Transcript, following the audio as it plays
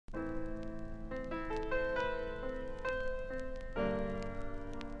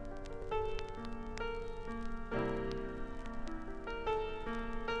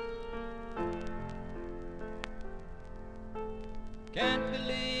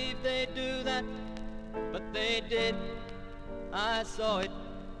that, but they did. I saw it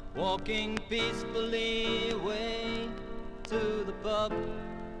walking peacefully away to the pub.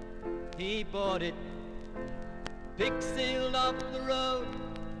 He bought it, pick sealed off the road,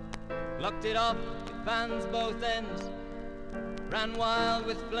 locked it off with fans both ends, ran wild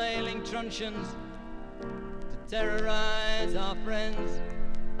with flailing truncheons to terrorize our friends.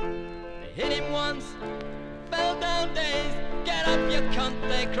 They hit him once, fell down dazed, get up you cunt,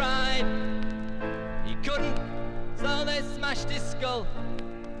 they cried. He couldn't, so they smashed his skull,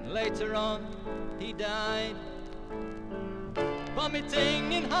 and later on he died.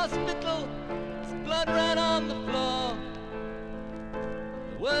 Vomiting in hospital, his blood ran on the floor.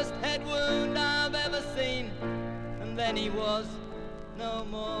 The worst head wound I've ever seen, and then he was no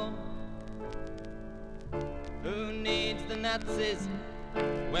more. Who needs the Nazis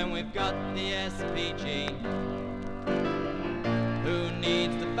when we've got the SPG? Who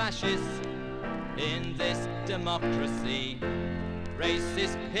needs the fascists in this democracy?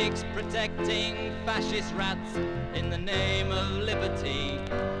 Racist pigs protecting fascist rats in the name of liberty.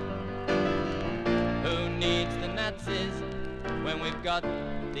 Who needs the Nazis when we've got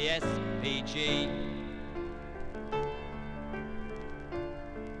the SPG?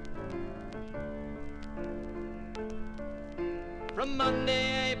 From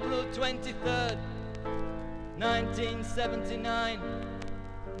Monday, April 23rd, 1979,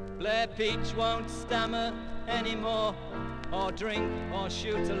 Blair Peach won't stammer anymore, or drink or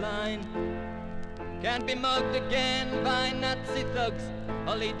shoot a line. Can't be mugged again by Nazi thugs,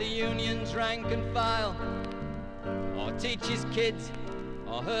 or lead the union's rank and file, or teach his kids,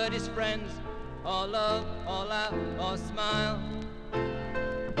 or hurt his friends, or love, or laugh, or smile.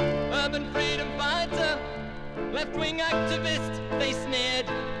 Urban freedom fighter, left-wing activist, they sneered.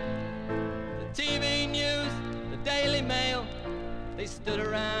 The TV news, the Daily Mail, they stood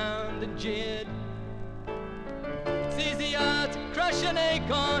around and jeered. It's easier to crush an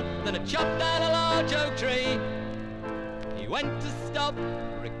acorn than to chop down a large oak tree. He went to stop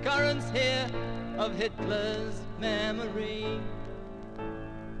recurrence here of Hitler's memory.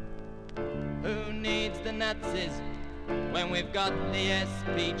 Who needs the Nazis when we've got the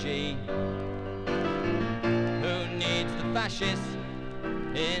SPG? Who needs the fascists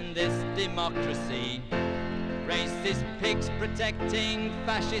in this democracy? Racist pigs protecting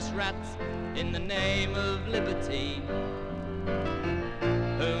fascist rats in the name of liberty.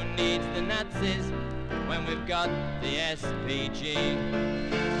 Who needs the Nazis when we've got the SPG?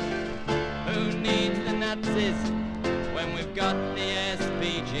 Who needs the Nazis when we've got the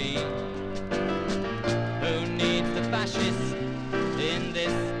SPG? Who needs the fascists in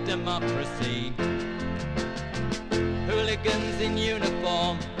this democracy? Hooligans in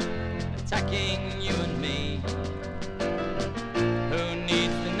uniform attacking you and me. Who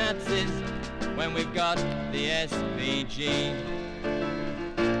needs the Nazis when we've got the SPG?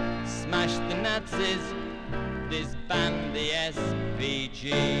 Smash the Nazis, disband the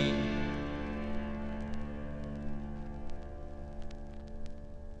SPG.